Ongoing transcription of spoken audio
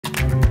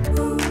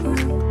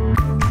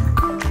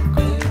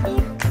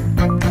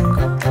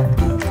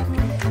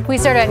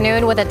start at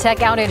noon with a tech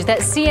outage that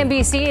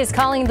CNBC is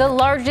calling the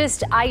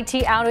largest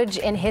IT outage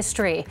in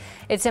history.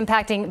 It's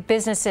impacting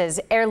businesses,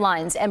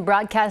 airlines, and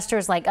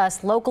broadcasters like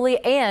us locally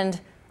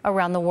and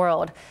around the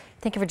world.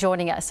 Thank you for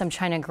joining us. I'm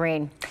China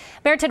Green.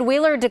 Mayor Ted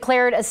Wheeler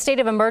declared a state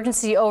of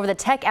emergency over the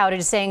tech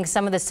outage, saying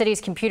some of the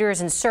city's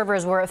computers and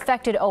servers were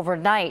affected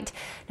overnight.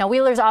 Now,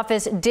 Wheeler's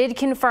office did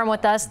confirm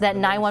with us that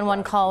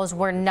 911 calls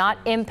were not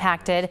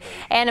impacted,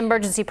 and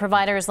emergency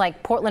providers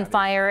like Portland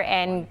Fire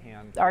and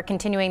are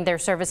continuing their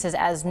services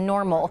as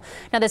normal.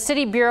 Now, the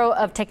City Bureau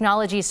of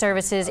Technology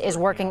Services is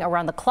working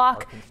around the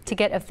clock to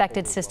get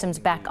affected systems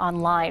back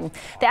online.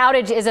 The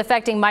outage is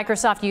affecting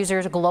Microsoft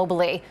users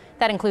globally.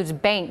 That includes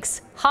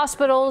banks,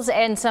 hospitals,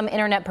 and some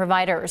internet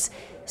providers.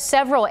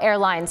 Several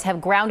airlines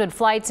have grounded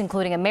flights,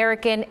 including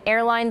American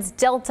Airlines,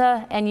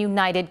 Delta, and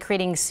United,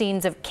 creating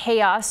scenes of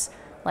chaos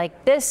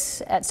like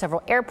this at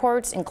several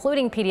airports,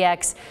 including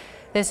PDX.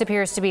 This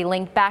appears to be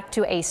linked back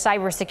to a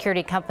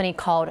cybersecurity company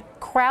called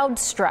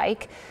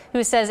CrowdStrike,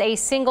 who says a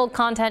single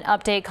content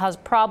update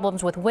caused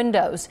problems with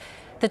Windows.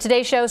 The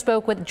Today Show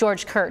spoke with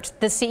George Kurt,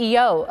 the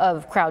CEO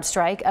of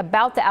CrowdStrike,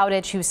 about the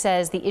outage, who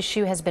says the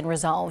issue has been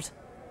resolved.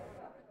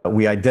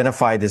 We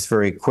identified this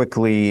very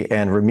quickly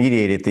and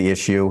remediated the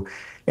issue.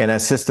 And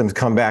as systems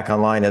come back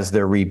online, as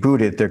they're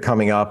rebooted, they're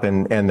coming up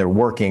and they're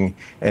working.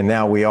 And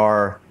now we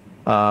are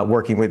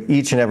working with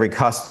each and every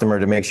customer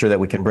to make sure that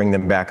we can bring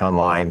them back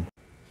online.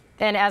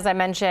 And as I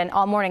mentioned,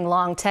 all morning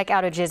long, tech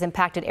outages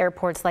impacted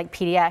airports like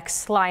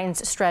PDX.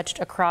 Lines stretched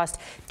across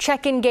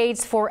check-in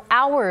gates for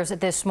hours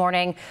this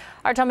morning.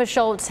 Our Thomas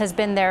Schultz has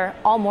been there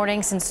all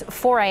morning since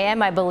 4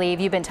 a.m., I believe.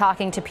 You've been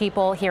talking to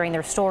people, hearing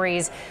their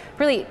stories,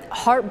 really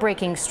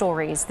heartbreaking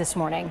stories this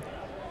morning.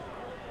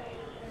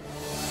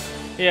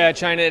 Yeah,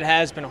 China, it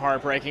has been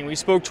heartbreaking. We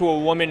spoke to a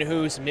woman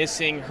who's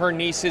missing her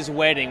niece's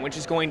wedding, which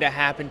is going to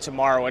happen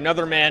tomorrow.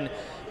 Another man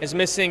is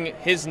missing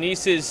his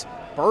niece's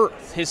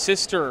birth. His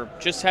sister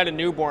just had a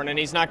newborn, and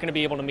he's not going to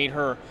be able to meet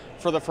her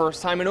for the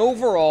first time. And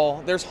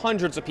overall, there's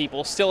hundreds of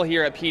people still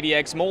here at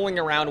PDX mulling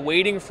around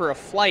waiting for a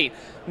flight,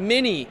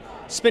 many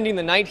spending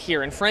the night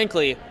here, and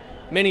frankly,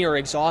 many are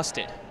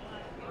exhausted.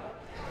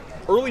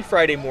 Early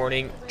Friday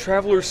morning,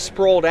 travelers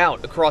sprawled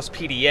out across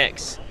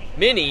PDX,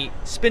 many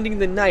spending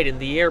the night in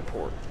the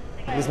airport.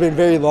 It's been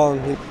very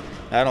long.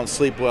 I don't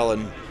sleep well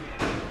in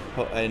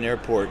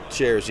airport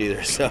chairs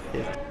either, so.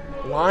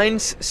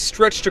 Lines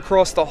stretched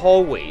across the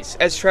hallways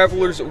as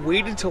travelers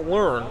waited to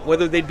learn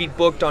whether they'd be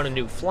booked on a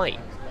new flight.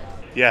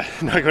 Yeah,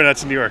 not going out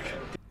to New York.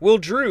 Will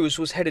Drews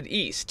was headed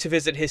east to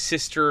visit his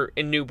sister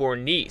and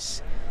newborn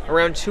niece.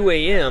 Around 2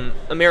 a.m.,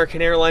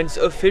 American Airlines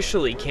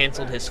officially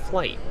canceled his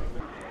flight.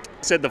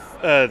 Said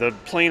the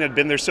plane had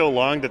been there so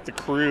long that the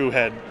crew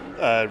had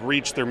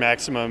reached their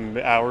maximum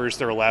hours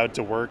they're allowed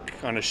to work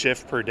on a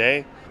shift per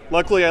day.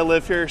 Luckily, I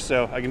live here,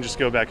 so I can just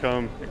go back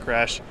home and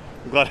crash.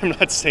 I'm glad I'm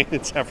not staying in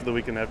town for the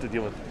weekend. I have to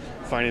deal with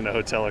finding a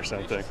hotel or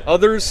something.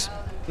 Others,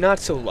 not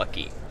so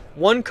lucky.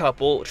 One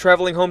couple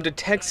traveling home to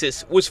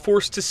Texas was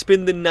forced to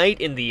spend the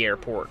night in the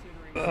airport.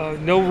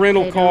 No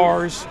rental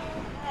cars,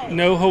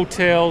 no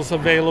hotels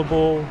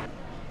available.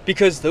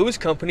 Because those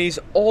companies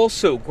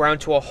also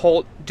ground to a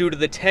halt due to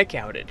the tech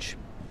outage.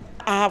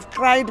 I have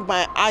cried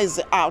my eyes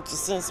out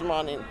since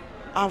morning.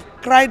 I've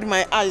cried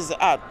my eyes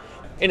out.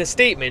 In a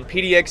statement,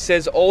 PDX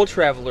says all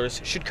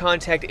travelers should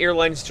contact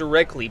airlines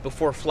directly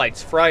before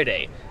flights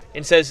Friday,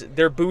 and says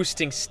they're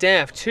boosting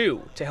staff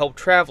too to help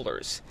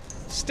travelers.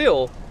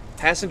 Still,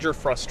 passenger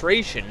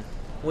frustration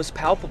was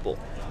palpable.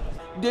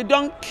 They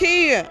don't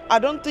care. I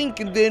don't think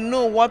they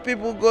know what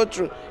people go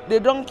through. They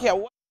don't care.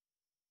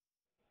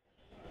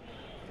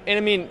 And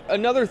I mean,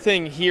 another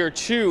thing here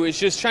too is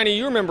just, China,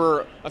 you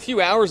remember a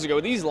few hours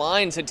ago, these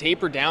lines had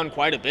tapered down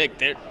quite a bit.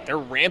 They're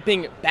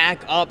ramping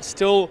back up.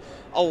 Still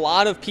a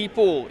lot of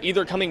people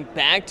either coming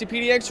back to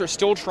PDX or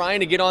still trying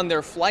to get on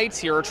their flights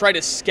here or try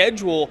to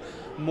schedule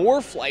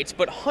more flights.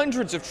 But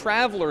hundreds of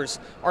travelers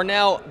are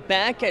now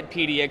back at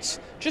PDX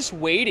just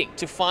waiting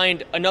to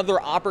find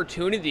another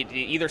opportunity to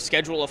either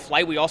schedule a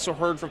flight. We also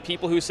heard from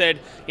people who said,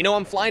 you know,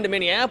 I'm flying to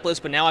Minneapolis,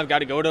 but now I've got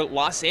to go to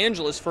Los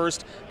Angeles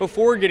first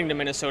before getting to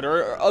Minnesota,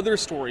 or other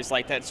stories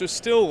like that. So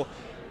still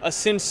a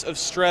sense of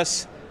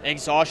stress,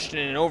 exhaustion,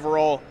 and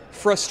overall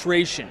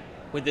frustration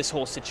with this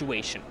whole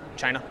situation.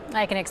 China?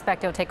 I can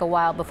expect it'll take a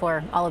while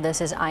before all of this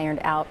is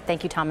ironed out.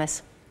 Thank you,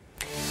 Thomas.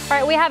 All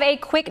right, we have a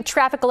quick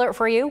traffic alert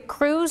for you.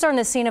 Crews are on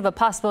the scene of a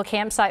possible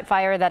campsite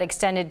fire that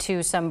extended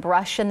to some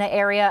brush in the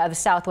area of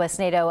Southwest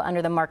NATO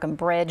under the Markham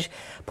Bridge.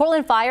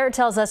 Portland Fire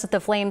tells us that the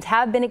flames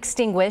have been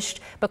extinguished,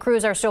 but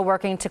crews are still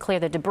working to clear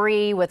the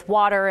debris with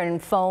water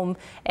and foam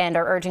and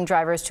are urging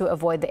drivers to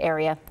avoid the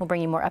area. We'll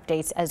bring you more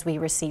updates as we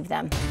receive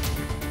them.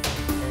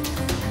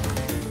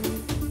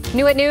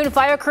 New at noon,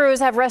 fire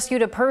crews have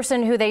rescued a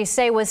person who they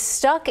say was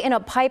stuck in a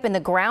pipe in the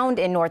ground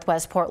in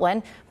Northwest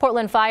Portland.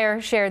 Portland Fire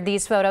shared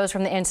these photos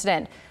from the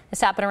incident.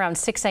 This happened around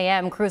 6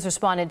 a.m. Crews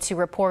responded to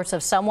reports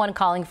of someone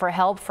calling for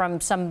help from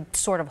some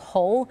sort of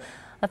hole.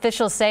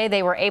 Officials say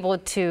they were able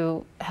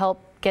to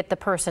help get the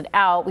person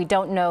out. We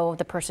don't know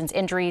the person's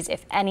injuries,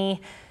 if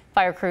any.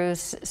 Fire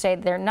crews say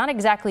they're not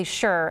exactly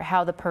sure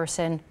how the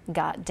person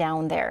got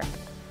down there.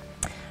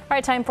 All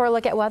right, time for a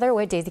look at weather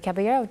with Daisy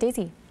Caballero.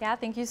 Daisy. Yeah,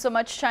 thank you so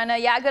much, China.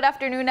 Yeah, good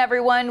afternoon,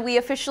 everyone. We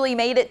officially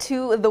made it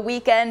to the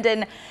weekend,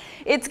 and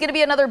it's going to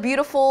be another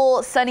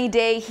beautiful sunny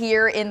day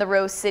here in the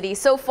Rose City.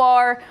 So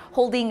far,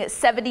 holding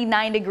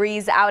 79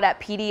 degrees out at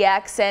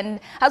PDX.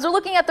 And as we're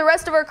looking at the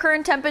rest of our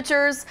current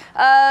temperatures,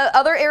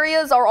 other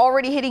areas are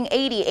already hitting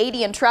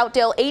 80 in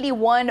Troutdale,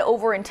 81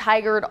 over in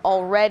Tigard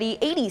already,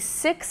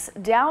 86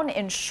 down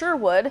in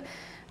Sherwood.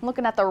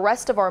 Looking at the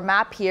rest of our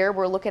map here,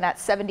 we're looking at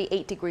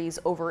 78 degrees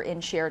over in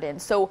Sheridan.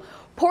 So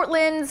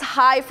Portland's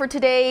high for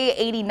today,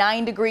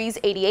 89 degrees,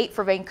 88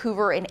 for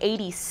Vancouver, and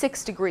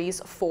 86 degrees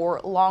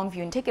for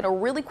Longview. And taking a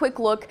really quick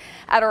look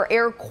at our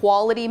air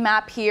quality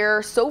map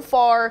here. So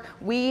far,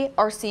 we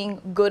are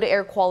seeing good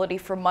air quality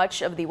for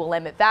much of the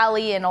Willamette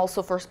Valley and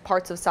also for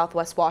parts of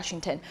Southwest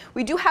Washington.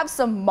 We do have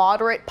some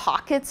moderate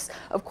pockets,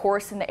 of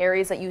course, in the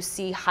areas that you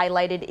see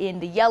highlighted in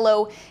the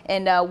yellow,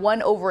 and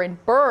one over in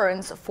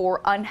Burns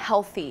for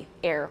unhealthy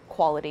air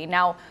quality.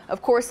 Now,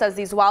 of course, as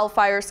these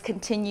wildfires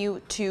continue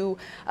to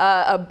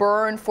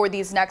burn for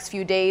these next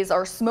few days,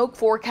 our smoke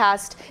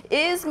forecast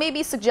is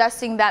maybe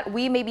suggesting that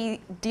we may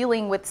be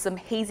dealing with some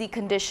hazy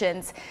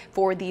conditions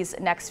for these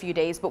next few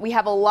days. But we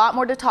have a lot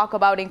more to talk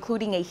about,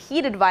 including a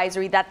heat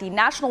advisory that the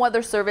National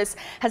Weather Service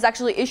has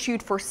actually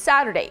issued for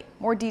Saturday.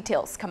 More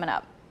details coming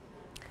up.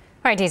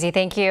 All right, Daisy,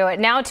 thank you.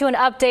 Now to an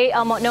update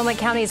on Multnomah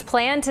County's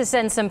plan to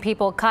send some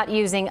people caught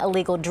using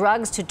illegal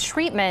drugs to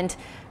treatment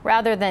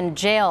rather than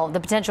jail. The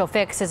potential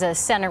fix is a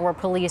center where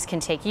police can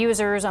take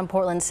users on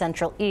Portland's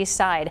Central East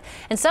Side.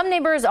 And some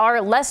neighbors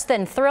are less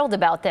than thrilled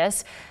about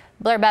this.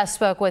 Blair Best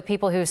spoke with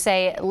people who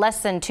say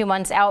less than 2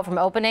 months out from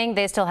opening,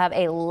 they still have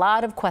a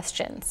lot of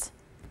questions.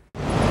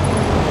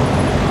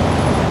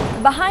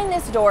 Behind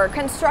this door,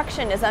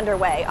 construction is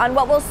underway on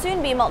what will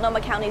soon be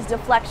Multnomah County's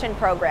deflection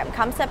program.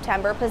 Come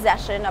September,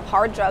 possession of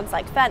hard drugs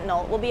like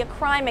fentanyl will be a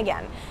crime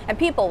again, and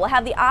people will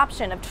have the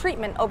option of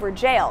treatment over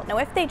jail. Now,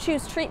 if they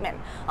choose treatment,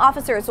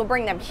 officers will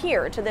bring them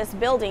here to this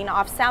building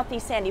off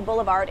Southeast Sandy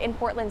Boulevard in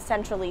Portland's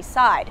Central East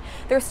Side.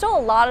 There's still a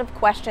lot of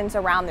questions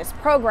around this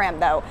program,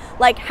 though,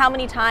 like how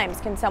many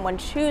times can someone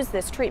choose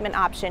this treatment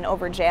option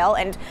over jail,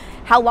 and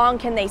how long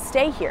can they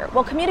stay here?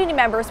 Well, community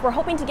members were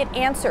hoping to get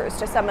answers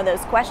to some of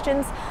those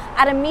questions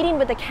at a meeting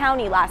with the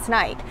county last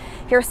night.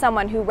 Here's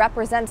someone who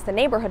represents the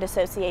neighborhood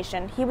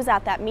association. He was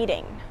at that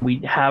meeting. We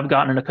have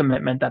gotten a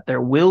commitment that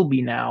there will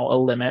be now a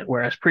limit,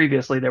 whereas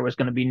previously there was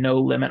going to be no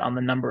limit on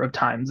the number of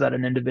times that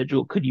an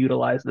individual could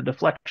utilize the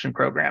deflection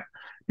program.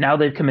 Now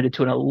they've committed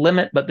to a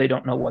limit, but they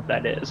don't know what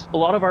that is. A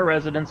lot of our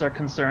residents are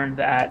concerned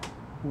that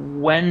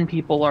when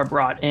people are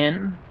brought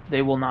in,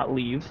 they will not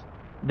leave.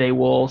 They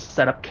will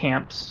set up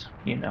camps,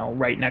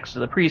 right next to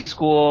the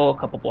preschool, a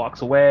couple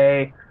blocks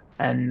away,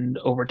 and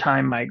over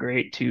time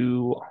migrate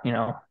to,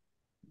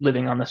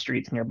 living on the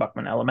streets near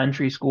Buckman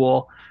Elementary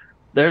School.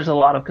 There's a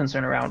lot of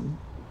concern around,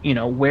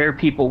 where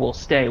people will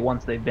stay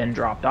once they've been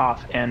dropped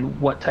off and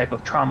what type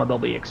of trauma they'll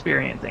be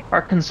experiencing.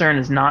 Our concern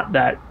is not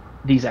that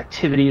these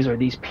activities or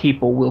these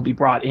people will be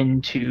brought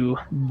into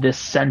this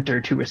center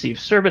to receive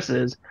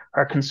services.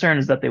 Our concern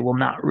is that they will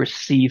not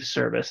receive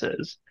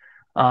services.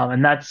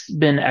 And that's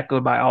been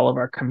echoed by all of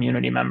our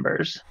community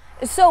members.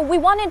 So we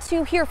wanted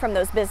to hear from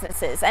those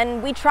businesses,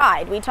 and we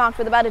tried. We talked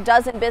with about a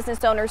dozen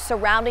business owners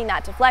surrounding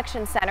that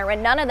deflection center,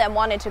 and none of them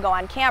wanted to go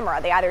on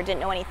camera. They either didn't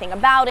know anything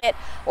about it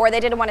or they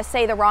didn't want to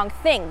say the wrong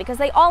thing because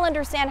they all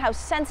understand how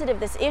sensitive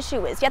this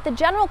issue is. Yet the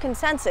general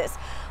consensus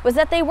was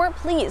that they weren't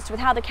pleased with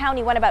how the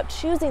county went about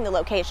choosing the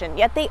location,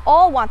 yet they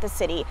all want the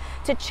city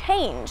to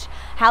change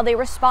how they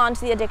respond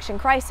to the addiction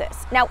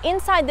crisis. Now,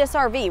 inside this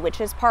RV, which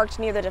is parked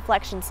near the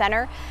deflection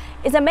center,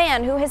 is a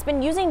man who has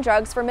been using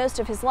drugs for most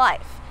of his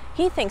life.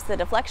 He thinks the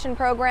deflection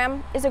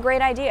program is a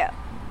great idea.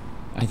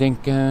 I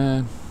think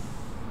that's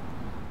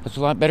a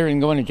lot better than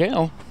going to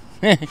jail.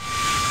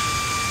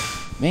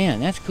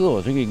 Man, that's cool.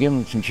 If we could give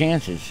them some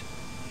chances.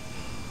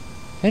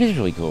 That is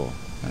really cool,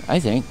 I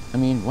think. I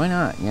mean, why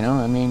not?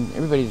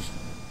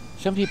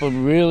 Some people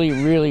really,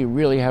 really,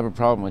 really have a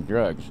problem with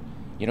drugs.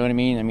 You know what I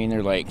mean? I mean,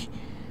 they're like,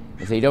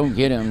 if they don't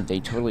get them, they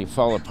totally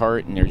fall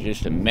apart and they're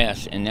just a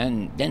mess. And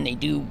then they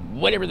do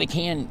whatever they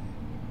can,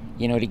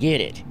 to get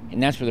it.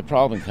 And that's where the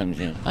problem comes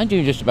in. I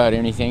do just about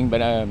anything,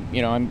 but,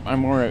 I'm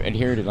more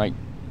adhered to like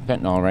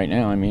fentanyl right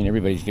now. I mean,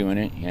 everybody's doing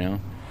it,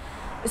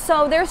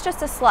 So there's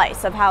just a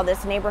slice of how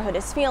this neighborhood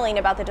is feeling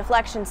about the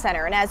deflection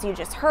center. And as you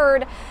just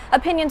heard,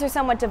 opinions are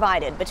somewhat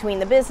divided between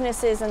the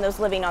businesses and those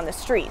living on the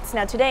streets.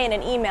 Now today in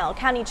an email,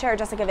 County Chair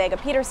Jessica Vega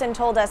Peterson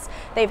told us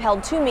they've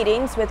held 2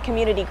 meetings with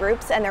community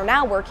groups and they're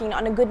now working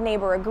on a good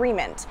neighbor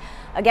agreement.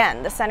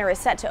 Again, the center is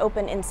set to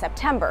open in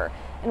September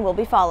and we'll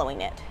be following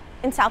it.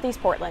 In Southeast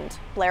Portland,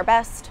 Blair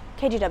Best,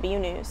 KGW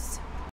News.